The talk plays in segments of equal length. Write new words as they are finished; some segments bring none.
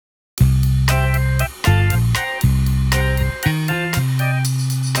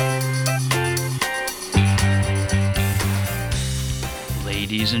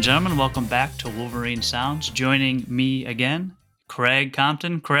Ladies and gentlemen, welcome back to Wolverine Sounds. Joining me again, Craig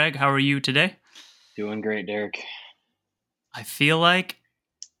Compton. Craig, how are you today? Doing great, Derek. I feel like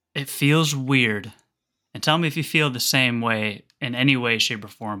it feels weird. And tell me if you feel the same way in any way, shape, or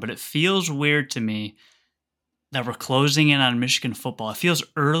form. But it feels weird to me that we're closing in on Michigan football. It feels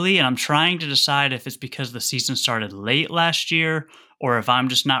early, and I'm trying to decide if it's because the season started late last year or if I'm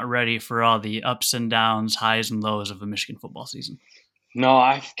just not ready for all the ups and downs, highs and lows of a Michigan football season. No,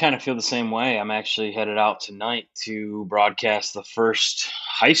 I kind of feel the same way. I'm actually headed out tonight to broadcast the first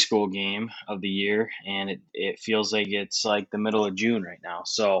high school game of the year, and it feels like it's like the middle of June right now.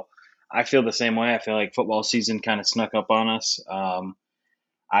 So I feel the same way. I feel like football season kind of snuck up on us.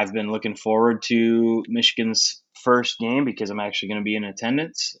 I've been looking forward to Michigan's first game because I'm actually going to be in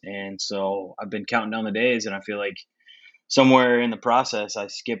attendance, and so I've been counting down the days, and I feel like somewhere in the process I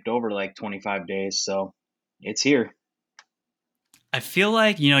skipped over like 25 days. So it's here. I feel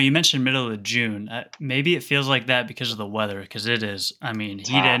like, you mentioned middle of June. Maybe it feels like that because of the weather, because it is. I mean, It's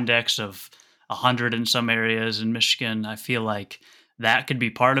heat hot. index of 100 in some areas in Michigan. I feel like that could be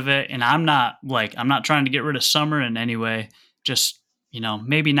part of it. And I'm not trying to get rid of summer in any way. Just,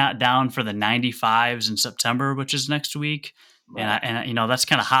 maybe not down for the 95s in September, which is next week. Right. That's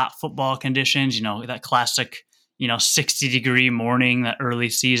kind of hot football conditions, that classic, 60-degree morning, that early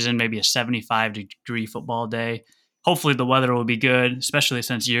season, maybe a 75-degree football day. Hopefully the weather will be good, especially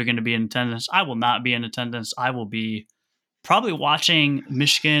since you're going to be in attendance. I will not be in attendance. I will be probably watching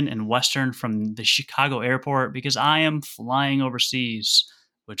Michigan and Western from the Chicago airport because I am flying overseas,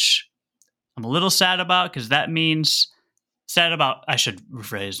 which I'm a little sad about because that means I should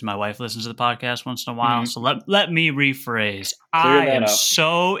rephrase. My wife listens to the podcast once in a while. Hmm. So let me rephrase. Clear I that am up.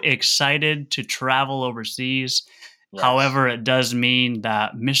 so excited to travel overseas. Yes. However, it does mean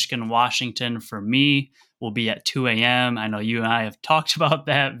that Michigan, Washington for me will be at 2 a.m. I know you and I have talked about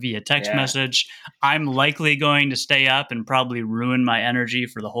that via text Yeah. message. I'm likely going to stay up and probably ruin my energy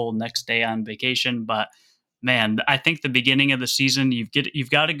for the whole next day on vacation. But man, I think the beginning of the season,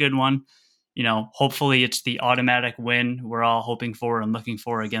 you've got a good one. Hopefully it's the automatic win we're all hoping for and looking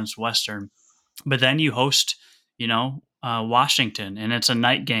for against Western. But then you host, Washington, and it's a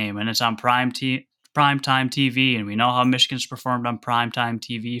night game, and it's on primetime TV, and we know how Michigan's performed on primetime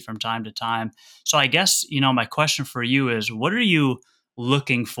TV from time to time. So I guess my question for you is, what are you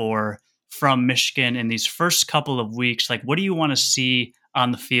looking for from Michigan in these first couple of weeks? Like, what do you want to see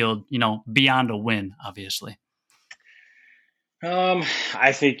on the field? Beyond a win, obviously. Um,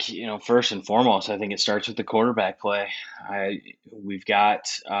 I think first and foremost, I think it starts with the quarterback play. We've got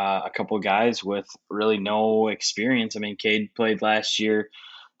a couple of guys with really no experience. I mean, Cade played last year,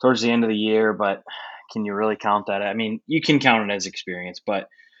 towards the end of the year, but can you really count that? I mean, you can count it as experience, but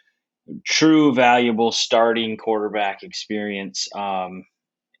true valuable starting quarterback experience.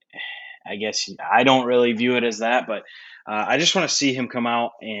 I guess I don't really view it as that, but I just want to see him come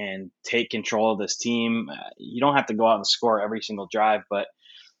out and take control of this team. You don't have to go out and score every single drive, but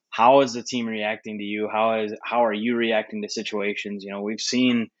how is the team reacting to you? How are you reacting to situations? We've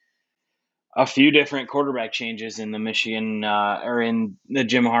seen a few different quarterback changes in the Michigan or in the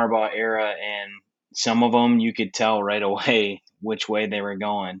Jim Harbaugh era, and some of them you could tell right away which way they were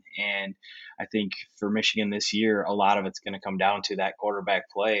going. And I think for Michigan this year, a lot of it's going to come down to that quarterback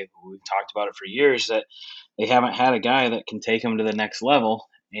play. We've talked about it for years that they haven't had a guy that can take them to the next level.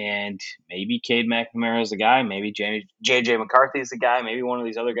 And maybe Cade McNamara is the guy. Maybe JJ McCarthy is the guy. Maybe one of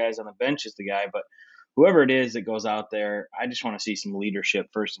these other guys on the bench is the guy. But whoever it is that goes out there, I just want to see some leadership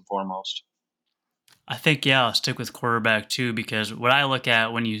first and foremost. I think, yeah, I'll stick with quarterback too, because what I look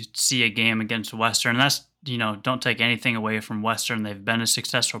at when you see a game against Western, and that's, don't take anything away from Western. They've been a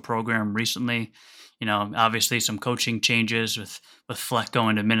successful program recently. Obviously some coaching changes with Fleck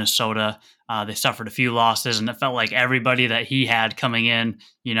going to Minnesota. They suffered a few losses, and it felt like everybody that he had coming in,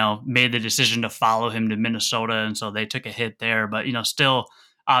 made the decision to follow him to Minnesota. And so they took a hit there, but, still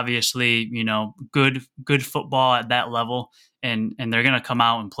obviously, good football at that level, and they're going to come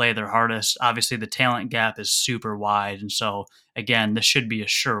out and play their hardest. Obviously, the talent gap is super wide, and so again, this should be a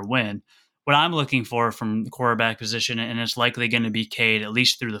sure win. What I'm looking for from the quarterback position, and it's likely going to be Cade at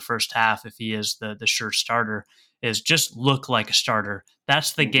least through the first half if he is the sure starter, is just look like a starter.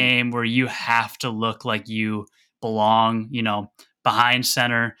 That's the Hmm. game where you have to look like you belong. Behind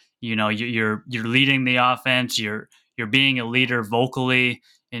center. You're leading the offense. You're being a leader vocally,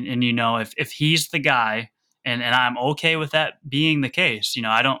 and if he's the guy, and I'm okay with that being the case.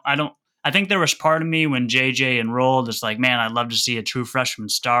 I think there was part of me when JJ enrolled. It's like, man, I'd love to see a true freshman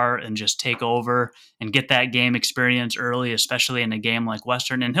start and just take over and get that game experience early, especially in a game like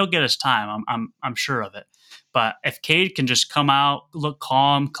Western. And he'll get his time. I'm sure of it. But if Cade can just come out, look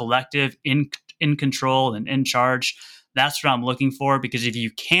calm, collective, in control, and in charge, that's what I'm looking for. Because if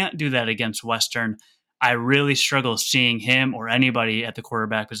you can't do that against Western, I really struggle seeing him or anybody at the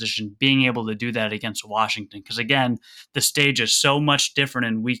quarterback position being able to do that against Washington. Because again, the stage is so much different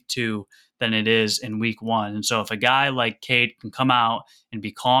in week 2 than it is in week 1. And so if a guy like Cade can come out and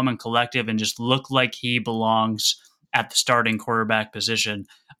be calm and collective and just look like he belongs at the starting quarterback position,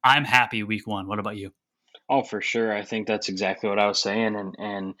 I'm happy week 1. What about you? Oh, for sure. I think that's exactly what I was saying,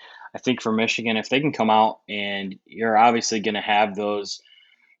 and I think for Michigan, if they can come out and you're obviously going to have those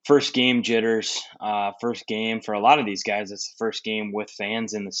first game jitters, first game for a lot of these guys, it's the first game with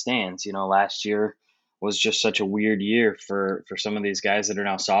fans in the stands. You know, last year was just such a weird year for some of these guys that are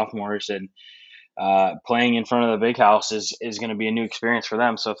now sophomores, and playing in front of the big house is going to be a new experience for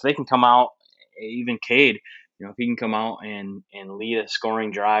them. So if they can come out, even Cade, you know, if he can come out and lead a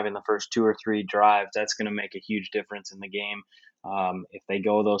scoring drive in the first 2 or 3 drives, that's going to make a huge difference in the game. If they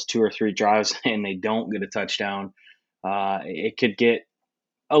go those 2 or 3 drives and they don't get a touchdown, it could get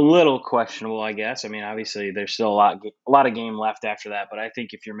a little questionable, I guess. I mean, obviously, there's still a lot of game left after that, but I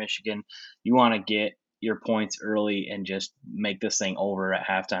think if you're Michigan, you want to get your points early and just make this thing over at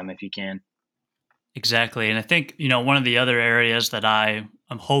halftime if you can. Exactly. And I think, one of the other areas that I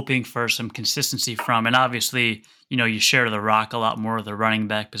am hoping for some consistency from, and obviously, you share the rock a lot more of the running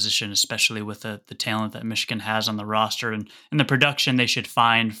back position, especially with the talent that Michigan has on the roster and the production they should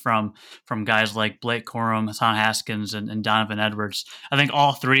find from guys like Blake Corum, Hassan Haskins, and Donovan Edwards. I think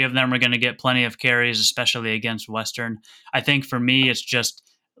all three of them are going to get plenty of carries, especially against Western. I think for me, it's just,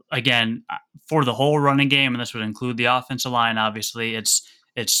 again, for the whole running game, and this would include the offensive line, obviously, it's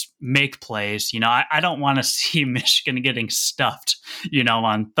make plays. I don't want to see Michigan getting stuffed,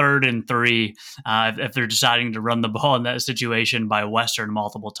 on 3rd and 3 if they're deciding to run the ball in that situation by Western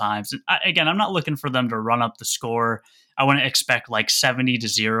multiple times. And again, I'm not looking for them to run up the score. I wouldn't expect like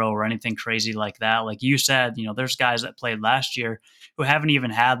 70-0 or anything crazy like that. Like you said, there's guys that played last year who haven't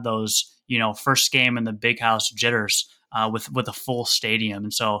even had those, first game in the big house jitters with a full stadium.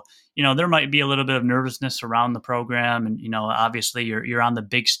 And so, there might be a little bit of nervousness around the program. And, obviously you're on the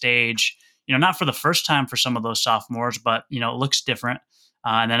big stage, not for the first time for some of those sophomores, but, it looks different.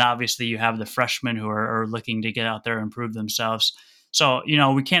 And then obviously you have the freshmen who are looking to get out there and prove themselves. So,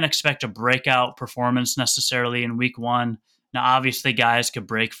 we can't expect a breakout performance necessarily in week 1. Now, obviously, guys could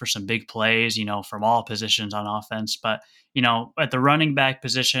break for some big plays, from all positions on offense. But, at the running back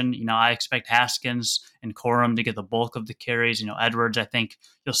position, I expect Haskins and Corum to get the bulk of the carries. Edwards, I think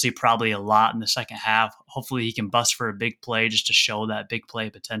you'll see probably a lot in the second half. Hopefully, he can bust for a big play just to show that big play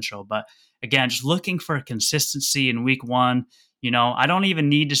potential. But again, just looking for consistency in week 1. I don't even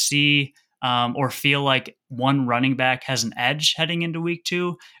need to see or feel like one running back has an edge heading into week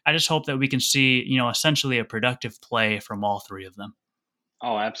 2. I just hope that we can see, essentially a productive play from all three of them.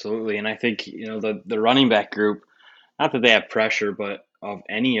 Oh, absolutely. And I think, the running back group, not that they have pressure, but of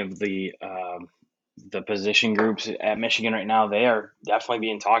any of the position groups at Michigan right now, they are definitely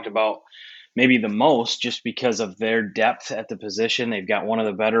being talked about maybe the most just because of their depth at the position. They've got one of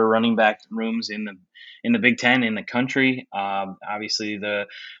the better running back rooms in the Big Ten in the country. Obviously, the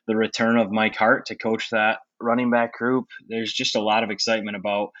return of Mike Hart to coach that running back group. There's just a lot of excitement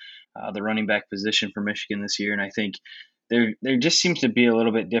about the running back position for Michigan this year, and I think there just seems to be a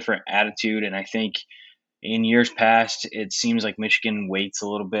little bit different attitude. And I think in years past, it seems like Michigan waits a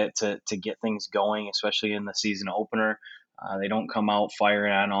little bit to get things going, especially in the season opener. They don't come out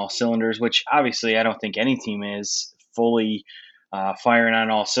firing on all cylinders, which obviously I don't think any team is fully firing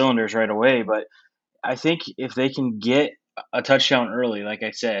on all cylinders right away. But I think if they can get a touchdown early, like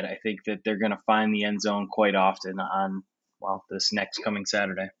I said, I think that they're going to find the end zone quite often on, well, this next coming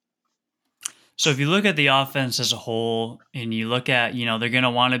Saturday. So if you look at the offense as a whole and you look at, they're going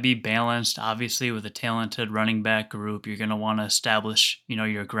to want to be balanced, obviously with a talented running back group, you're going to want to establish,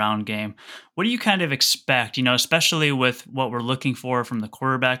 your ground game. What do you kind of expect, especially with what we're looking for from the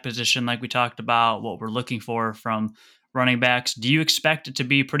quarterback position, like we talked about, what we're looking for from running backs? Do you expect it to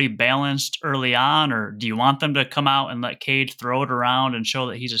be pretty balanced early on, or do you want them to come out and let Cade throw it around and show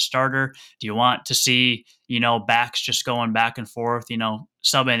that he's a starter? Do you want to see, backs just going back and forth,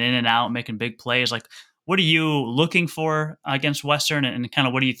 subbing in and out, making big plays? Like, what are you looking for against Western, and kind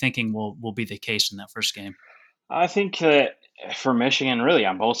of what are you thinking will be the case in that first game? I think that for Michigan, really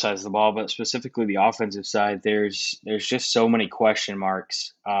on both sides of the ball, but specifically the offensive side, there's just so many question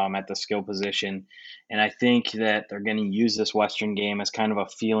marks at the skill position, and I think that they're going to use this Western game as kind of a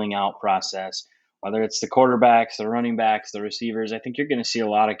feeling out process. Whether it's the quarterbacks, the running backs, the receivers, I think you're going to see a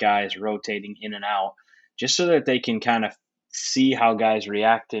lot of guys rotating in and out, just so that they can kind of see how guys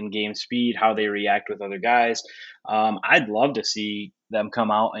react in game speed, how they react with other guys. I'd love to see them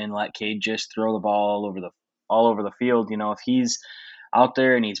come out and let Cade just throw the ball all over the field. You know, if he's out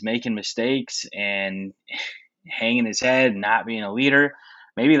there and he's making mistakes and hanging his head, not being a leader,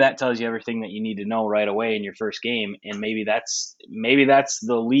 maybe that tells you everything that you need to know right away in your first game. And maybe that's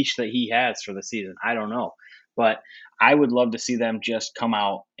the leash that he has for the season. I don't know, but I would love to see them just come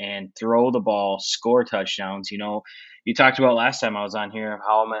out and throw the ball, score touchdowns. You know, you talked about last time I was on here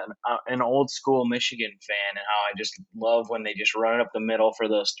how I'm an old school Michigan fan and how I just love when they just run it up the middle for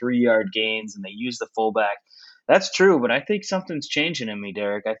those 3 yard gains and they use the fullback. That's true, but I think something's changing in me,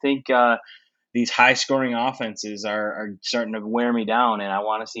 Derek. I think these high scoring offenses are starting to wear me down, and I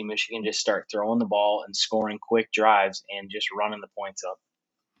want to see Michigan just start throwing the ball and scoring quick drives and just running the points up.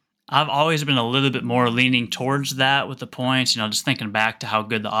 I've always been a little bit more leaning towards that with the points. You know, just thinking back to how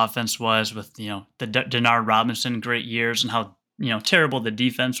good the offense was with the Denard Robinson great years and how terrible the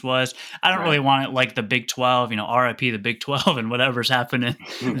defense was. I don't really Right. want it like the Big 12. RIP the Big 12 and whatever's happening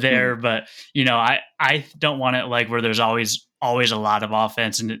there. But I don't want it like where there's always a lot of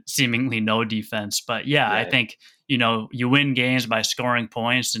offense and seemingly no defense. But yeah, I Right. think you win games by scoring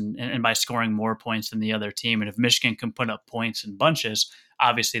points and by scoring more points than the other team. And if Michigan can put up points in bunches,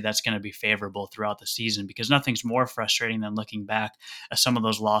 obviously that's going to be favorable throughout the season because nothing's more frustrating than looking back at some of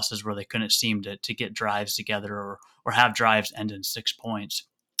those losses where they couldn't seem to get drives together or have drives end in 6 points.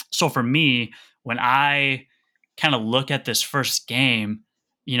 So for me, when I kind of look at this first game,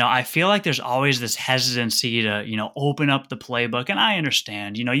 I feel like there's always this hesitancy to, open up the playbook. And I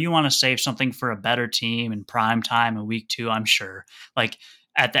understand, you want to save something for a better team in prime time in week 2, I'm sure. Like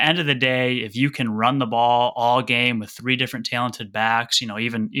at the end of the day, if you can run the ball all game with 3 different talented backs,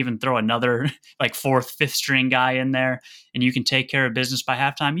 even throw another like fourth, fifth string guy in there, and you can take care of business by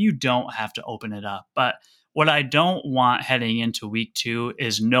halftime, you don't have to open it up. But what I don't want heading into week 2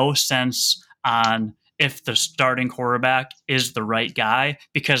 is no sense on if the starting quarterback is the right guy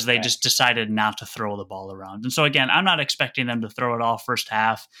because they Right. just decided not to throw the ball around. And so again, I'm not expecting them to throw it all first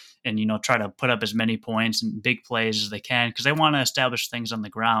half and try to put up as many points and big plays as they can because they want to establish things on the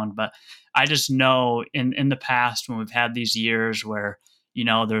ground. But I just know in the past when we've had these years where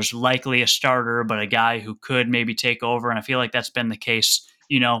there's likely a starter, but a guy who could maybe take over, and I feel like that's been the case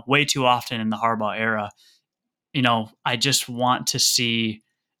way too often in the Harbaugh era. I just want to see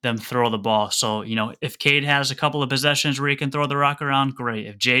them throw the ball. So, if Cade has a couple of possessions where he can throw the rock around, great.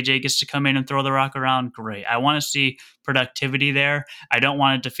 If JJ gets to come in and throw the rock around, great. I want to see productivity there. I don't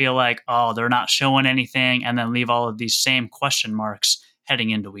want it to feel like, oh, they're not showing anything and then leave all of these same question marks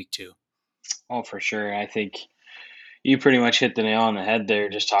heading into week 2. Oh, for sure. I think you pretty much hit the nail on the head there,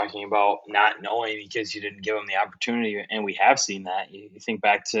 just talking about not knowing because you didn't give them the opportunity. And we have seen that. You think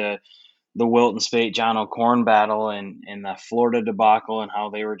back to the Wilton Spate John O'Corn battle and the Florida debacle and how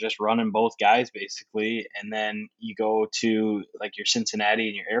they were just running both guys basically. And then you go to like your Cincinnati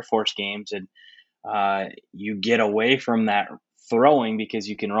and your Air Force games and you get away from that throwing because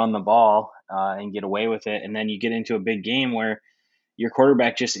you can run the ball and get away with it. And then you get into a big game where your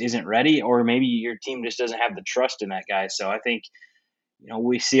quarterback just isn't ready, or maybe your team just doesn't have the trust in that guy. So I think,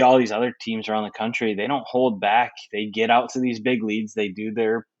 we see all these other teams around the country. They don't hold back. They get out to these big leads. They do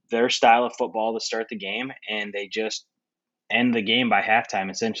their style of football to start the game, and they just end the game by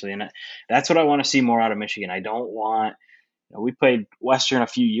halftime essentially. And that's what I want to see more out of Michigan. I don't want. We played Western a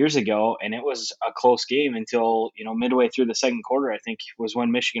few years ago, and it was a close game until midway through the second quarter. I think was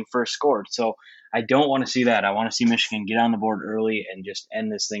when Michigan first scored. So I don't want to see that. I want to see Michigan get on the board early and just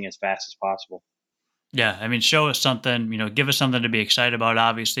end this thing as fast as possible. Yeah, I mean, show us something, give us something to be excited about.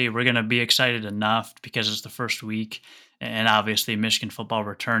 Obviously, we're going to be excited enough because it's the first week, and obviously, Michigan football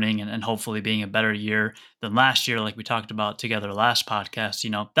returning and hopefully being a better year than last year, like we talked about together last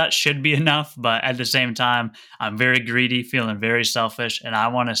podcast. That should be enough. But at the same time, I'm very greedy, feeling very selfish, and I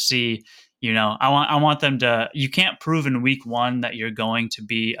want to see. I want them to. You can't prove in week 1 that you're going to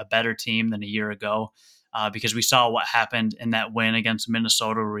be a better team than a year ago because we saw what happened in that win against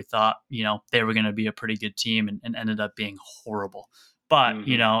Minnesota where we thought, they were going to be a pretty good team and ended up being horrible. But,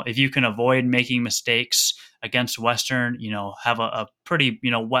 Hmm. if you can avoid making mistakes against Western, have a pretty,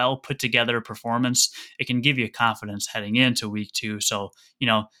 well put together performance, it can give you confidence heading into week 2. So,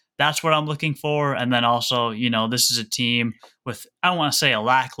 that's what I'm looking for. And then also, this is a team with, I don't want to say a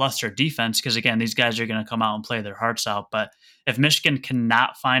lackluster defense, because again, these guys are going to come out and play their hearts out. But if Michigan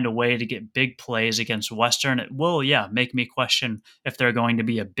cannot find a way to get big plays against Western, it will, yeah, make me question if they're going to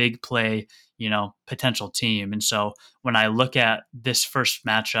be a big play, potential team. And so when I look at this first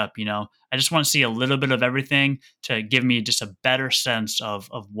matchup, I just want to see a little bit of everything to give me just a better sense of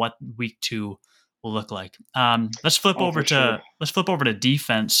what week 2 will look like. Let's flip Oh, over for sure. to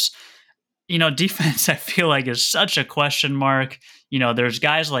defense. Defense I feel like is such a question mark. There's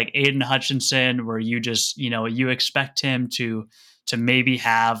guys like Aiden Hutchinson where you just, you expect him to maybe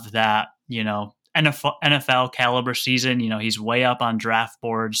have that, NFL caliber season. He's way up on draft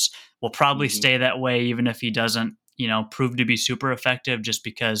boards. Will probably Hmm. stay that way even if he doesn't, prove to be super effective just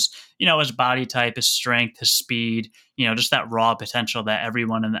because, his body type, his strength, his speed, just that raw potential that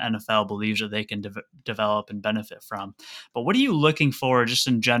everyone in the NFL believes that they can develop and benefit from. But what are you looking for just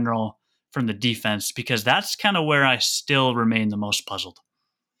in general from the defense? Because that's kind of where I still remain the most puzzled.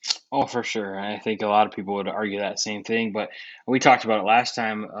 Oh, for sure. I think a lot of people would argue that same thing, but we talked about it last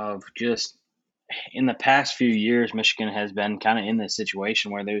time of just in the past few years, Michigan has been kind of in this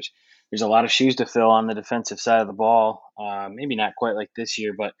situation where there's a lot of shoes to fill on the defensive side of the ball. Maybe not quite like this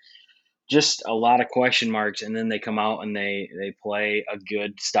year, but just a lot of question marks. And then they come out and they play a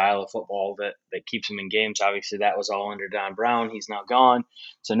good style of football that keeps them in games. Obviously, that was all under Don Brown. He's now gone,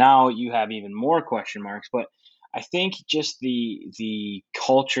 so now you have even more question marks. But I think just the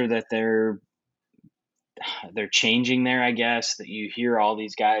culture that they're changing there. I guess that you hear all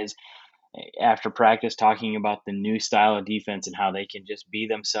these guys after practice talking about the new style of defense and how they can just be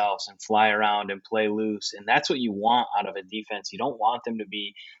themselves and fly around and play loose. And that's what you want out of a defense. You don't want them to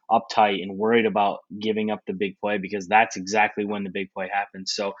be uptight and worried about giving up the big play because that's exactly when the big play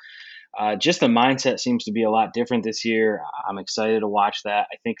happens. So just the mindset seems to be a lot different this year. I'm excited to watch that.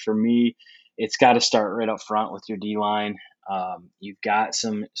 I think for me, it's got to start right up front with your D line. You've got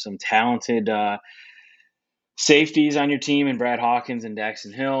some talented safeties on your team and Brad Hawkins and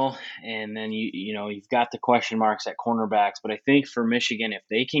Daxton Hill, and then you've got the question marks at cornerbacks. But I think for Michigan, if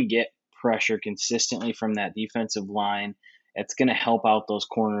they can get pressure consistently from that defensive line, it's going to help out those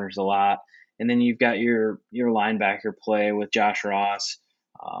corners a lot. And then you've got your linebacker play with Josh Ross,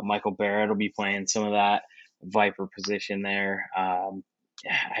 Michael Barrett will be playing some of that Viper position there.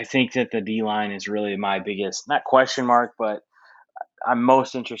 I think that the D line is really my biggest not question mark, but I'm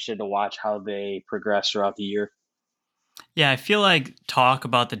most interested to watch how they progress throughout the year. Yeah, I feel like talk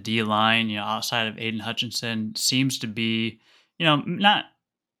about the D line, outside of Aiden Hutchinson seems to be, not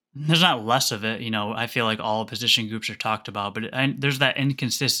there's not less of it. I feel like all position groups are talked about, but there's that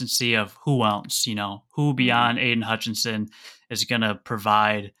inconsistency of who else, who Hmm. beyond Aiden Hutchinson is going to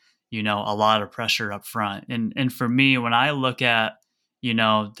provide, a lot of pressure up front. And for me, when I look at,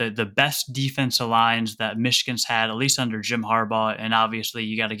 the best defensive lines that Michigan's had, at least under Jim Harbaugh, and obviously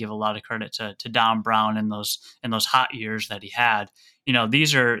you got to give a lot of credit to Don Brown in those hot years that he had.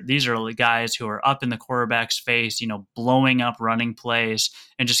 These are the guys who are up in the quarterback's face, blowing up running plays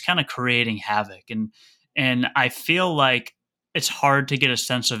and just kind of creating havoc. And I feel like it's hard to get a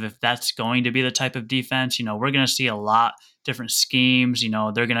sense of if that's going to be the type of defense. We're going to see a lot different schemes.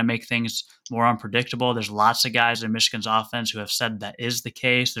 They're going to make things more unpredictable. There's lots of guys in Michigan's offense who have said that is the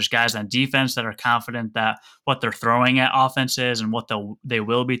case. There's guys on defense that are confident that what they're throwing at offenses and what they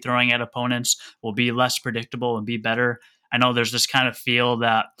will be throwing at opponents will be less predictable and be better. I know there's this kind of feel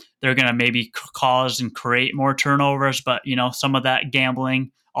that they're going to maybe cause and create more turnovers, but some of that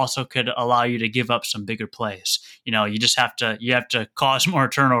gambling also could allow you to give up some bigger plays. You have to cause more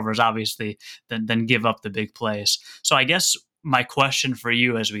turnovers, obviously, than give up the big plays. So I guess my question for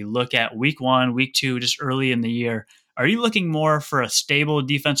you as we look at week 1, week 2, just early in the year, are you looking more for a stable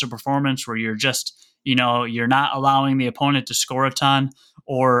defensive performance where you're just, you're not allowing the opponent to score a ton?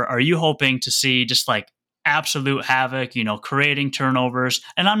 Or are you hoping to see just like absolute havoc, creating turnovers?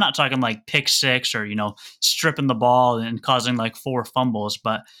 And I'm not talking like pick six or, stripping the ball and causing like 4 fumbles,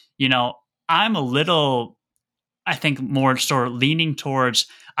 but, you know, I'm a little I think more sort of leaning towards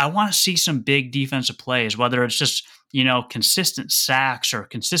I want to see some big defensive plays, whether it's just, consistent sacks or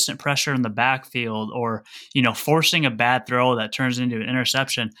consistent pressure in the backfield or, forcing a bad throw that turns into an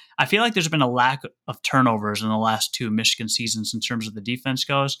interception. I feel like there's been a lack of turnovers in the last 2 Michigan seasons in terms of the defense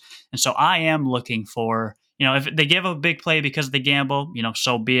goes. And so I am looking for, if they give a big play because of the gamble,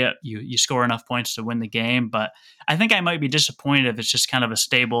 so be it. You score enough points to win the game. But I think I might be disappointed if it's just kind of a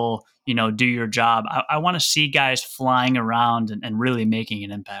stable, do your job. I want to see guys flying around and really making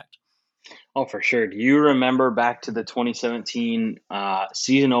an impact. Oh, for sure. Do you remember back to the 2017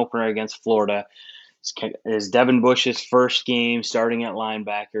 season opener against Florida? Is Devin Bush's first game starting at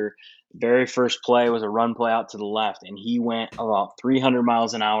linebacker. Very first play was a run play out to the left, and he went about 300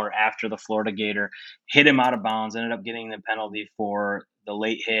 miles an hour after the Florida Gator, hit him out of bounds, ended up getting the penalty for the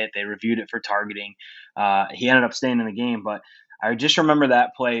late hit. They reviewed it for targeting. He ended up staying in the game, but I just remember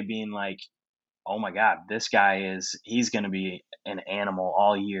that play being like, oh my God, he's going to be an animal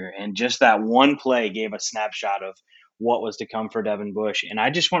all year. And just that one play gave a snapshot of what was to come for Devin Bush. And I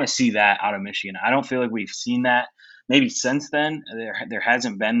just want to see that out of Michigan. I don't feel like we've seen that maybe since then. There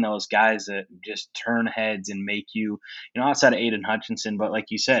hasn't been those guys that just turn heads and make outside of Aiden Hutchinson, but like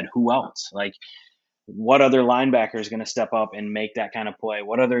you said, who else? Like, what other linebacker is going to step up and make that kind of play?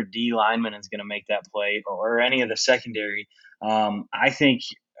 What other D lineman is going to make that play, or any of the secondary? I think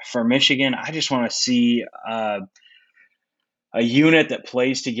for Michigan, I just want to see a unit that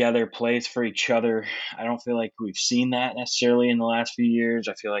plays together, plays for each other. I don't feel like we've seen that necessarily in the last few years.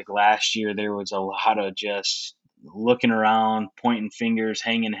 I feel like last year there was a lot of just looking around, pointing fingers,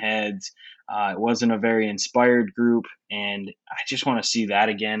 hanging heads. It wasn't a very inspired group, and I just want to see that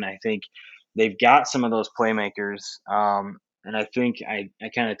again. I think they've got some of those playmakers. And I think I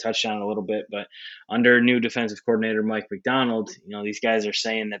kind of touched on it a little bit, but under new defensive coordinator Mike Macdonald, these guys are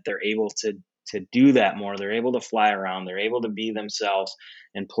saying that they're able to do that more. They're able to fly around. They're able to be themselves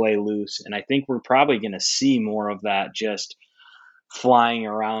and play loose. And I think we're probably going to see more of that just flying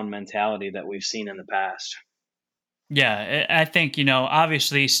around mentality that we've seen in the past. Yeah, I think,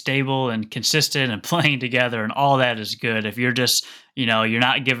 obviously stable and consistent and playing together and all that is good. If you're just, you're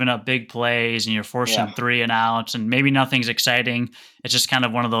not giving up big plays and you're forcing Yeah. 3-and-outs and maybe nothing's exciting. It's just kind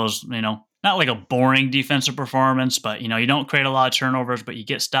of one of those, not like a boring defensive performance, but, you don't create a lot of turnovers, but you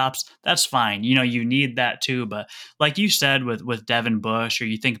get stops. That's fine. You need that too. But like you said with Devin Bush, or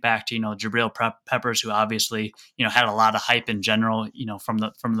you think back to, Jabril Peppers, who obviously, had a lot of hype in general, from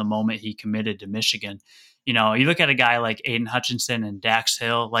the moment he committed to Michigan. You look at a guy like Aiden Hutchinson and Dax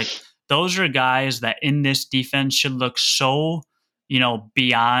Hill, like those are guys that in this defense should look so,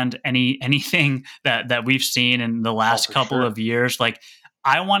 beyond anything that we've seen in the last couple Sure. of years. Like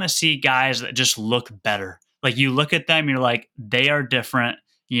I want to see guys that just look better. Like you look at them, you're like, they are different.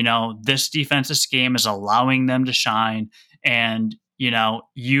 This defensive scheme is allowing them to shine. And,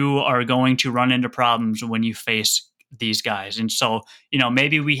 you are going to run into problems when you face these guys. And so,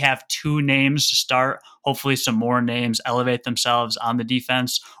 maybe we have 2 names to start. Hopefully some more names elevate themselves on the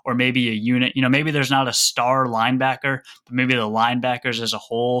defense, or maybe a unit, maybe there's not a star linebacker, but maybe the linebackers as a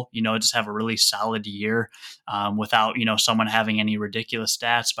whole, just have a really solid year without, someone having any ridiculous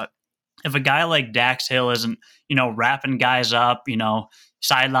stats. But if a guy like Dax Hill isn't, wrapping guys up,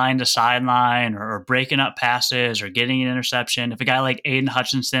 sideline to sideline, or breaking up passes or getting an interception, if a guy like Aiden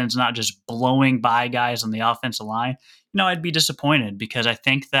Hutchinson's not just blowing by guys on the offensive line, I'd be disappointed, because I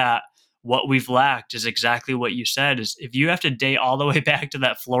think that what we've lacked is exactly what you said. Is if you have to date all the way back to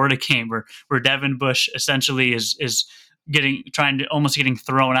that Florida game where Devin Bush essentially is almost getting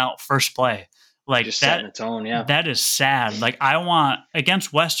thrown out first play. Like just that, setting the tone. Yeah. that is sad. Like I want,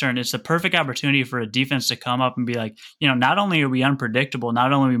 against Western, it's the perfect opportunity for a defense to come up and be like, not only are we unpredictable,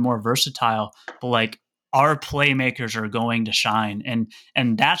 not only are we more versatile, but like our playmakers are going to shine.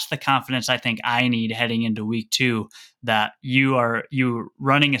 And that's the confidence I think I need heading into week 2, that you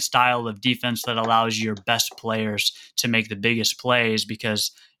running a style of defense that allows your best players to make the biggest plays.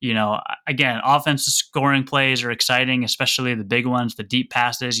 Because, again, offensive scoring plays are exciting, especially the big ones, the deep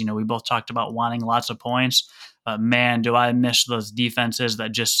passes. We both talked about wanting lots of points. But man, do I miss those defenses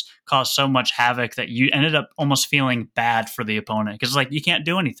that just cause so much havoc that you ended up almost feeling bad for the opponent, because like you can't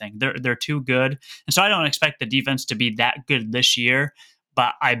do anything. They're too good. And so I don't expect the defense to be that good this year,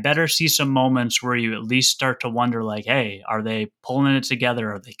 but I better see some moments where you at least start to wonder, like, hey, are they pulling it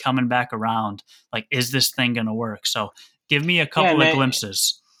together? Are they coming back around? Like, is this thing going to work? So give me a Yeah. couple of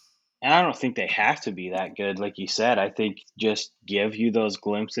glimpses. And I don't think they have to be that good, like you said. I think just give you those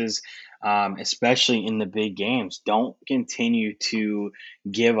glimpses, especially in the big games. Don't continue to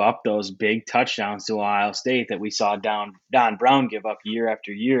give up those big touchdowns to Ohio State that we saw Don Brown give up year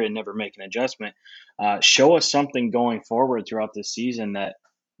after year and never make an adjustment. Show us something going forward throughout the season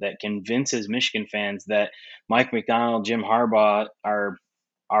that convinces Michigan fans that Mike Macdonald, Jim Harbaugh are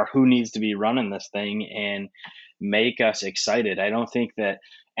who needs to be running this thing, and make us excited. I don't think that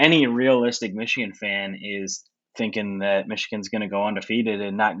any realistic Michigan fan is thinking that Michigan's going to go undefeated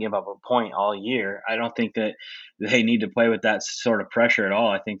and not give up a point all year. I don't think that they need to play with that sort of pressure at all.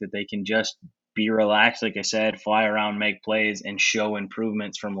 I think that they can just be relaxed, like I said, fly around, make plays, and show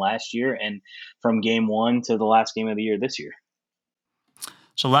improvements from last year and from game 1 to the last game of the year this year.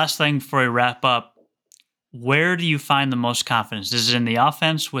 So last thing before we wrap up, where do you find the most confidence? Is it in the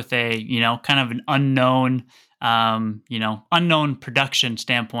offense with a, kind of an unknown, unknown production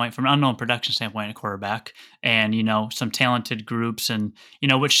standpoint, from an unknown production standpoint at quarterback, and, some talented groups, and,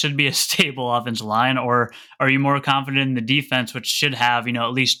 which should be a stable offensive line? Or are you more confident in the defense, which should have,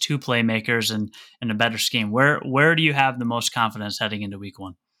 at least 2 playmakers and a better scheme? Where do you have the most confidence heading into week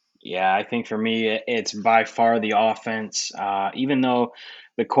 1? Yeah, I think for me, it's by far the offense. Even though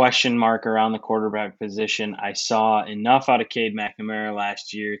the question mark around the quarterback position. I saw enough out of Cade McNamara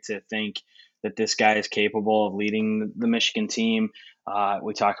last year to think that this guy is capable of leading the Michigan team.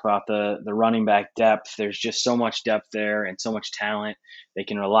 We talk about the running back depth. There's just so much depth there and so much talent. They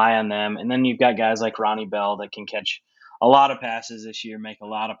can rely on them. And then you've got guys like Ronnie Bell that can catch a lot of passes this year, make a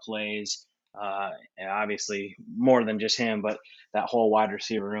lot of plays. And obviously, more than just him, but that whole wide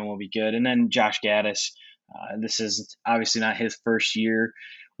receiver room will be good. And then Josh Gaddis. This is obviously not his first year.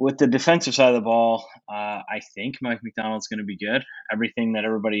 With the defensive side of the ball, I think Mike Macdonald's going to be good. Everything that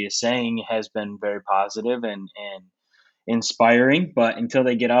everybody is saying has been very positive and inspiring. But until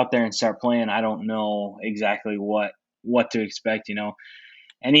they get out there and start playing, I don't know exactly what to expect.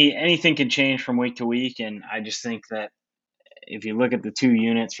 Anything can change from week to week, and I just think that if you look at the two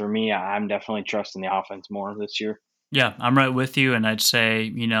units for me, I'm definitely trusting the offense more this year. Yeah, I'm right with you, and I'd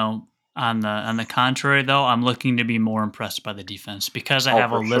say, on the contrary though, I'm looking to be more impressed by the defense because I Oh,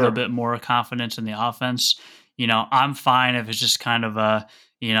 have a for little sure. bit more confidence in the offense. I'm fine if it's just kind of a,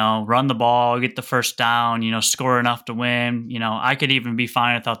 run the ball, get the first down, score enough to win. I could even be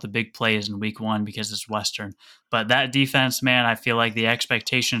fine without the big plays in week one because it's Western. But that defense, man, I feel like the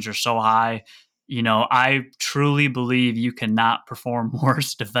expectations are so high. I truly believe you cannot perform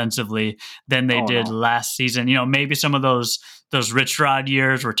worse defensively than they Oh did no. last season. Maybe some of those Rich Rod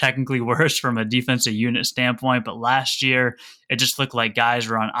years were technically worse from a defensive unit standpoint, but last year it just looked like guys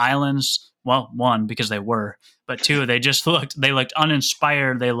were on islands. Well, one, because they were, but two, they looked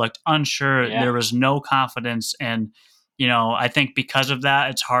uninspired, they looked unsure, Yeah. there was no confidence. And I think because of that,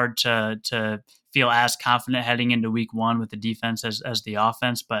 it's hard to feel as confident heading into week one with the defense as the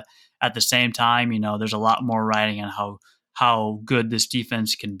offense. But at the same time, there's a lot more riding on how good this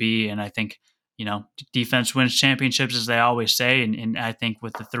defense can be. And I think, defense wins championships, as they always say. And I think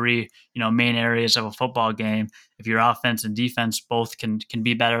with the three, main areas of a football game, if your offense and defense both can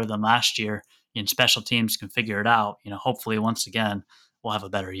be better than last year, and special teams can figure it out, hopefully once again, we'll have a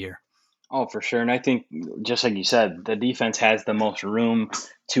better year. Oh, for sure. And I think, just like you said, the defense has the most room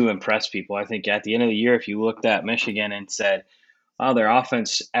to impress people. I think at the end of the year, if you looked at Michigan and said, oh, their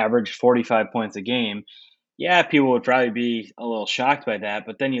offense averaged 45 points a game, yeah, people would probably be a little shocked by that.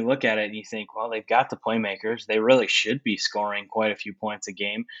 But then you look at it and you think, well, they've got the playmakers. They really should be scoring quite a few points a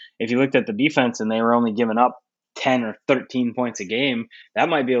game. If you looked at the defense and they were only giving up 10 or 13 points a game, that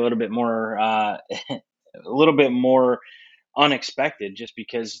might be a little bit more, a little bit more unexpected just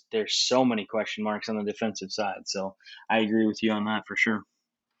because there's so many question marks on the defensive side. So I agree with you on that for sure.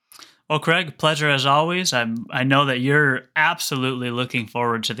 Well, Craig, pleasure as always. I know that you're absolutely looking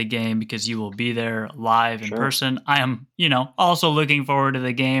forward to the game because you will be there live in Sure. person. I am, also looking forward to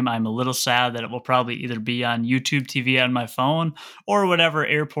the game. I'm a little sad that it will probably either be on YouTube TV on my phone or whatever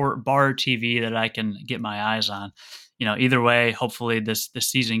airport bar TV that I can get my eyes on. Either way, hopefully this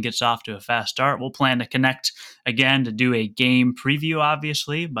season gets off to a fast start. We'll plan to connect again to do a game preview,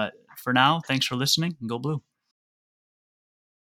 obviously. But for now, thanks for listening and go blue.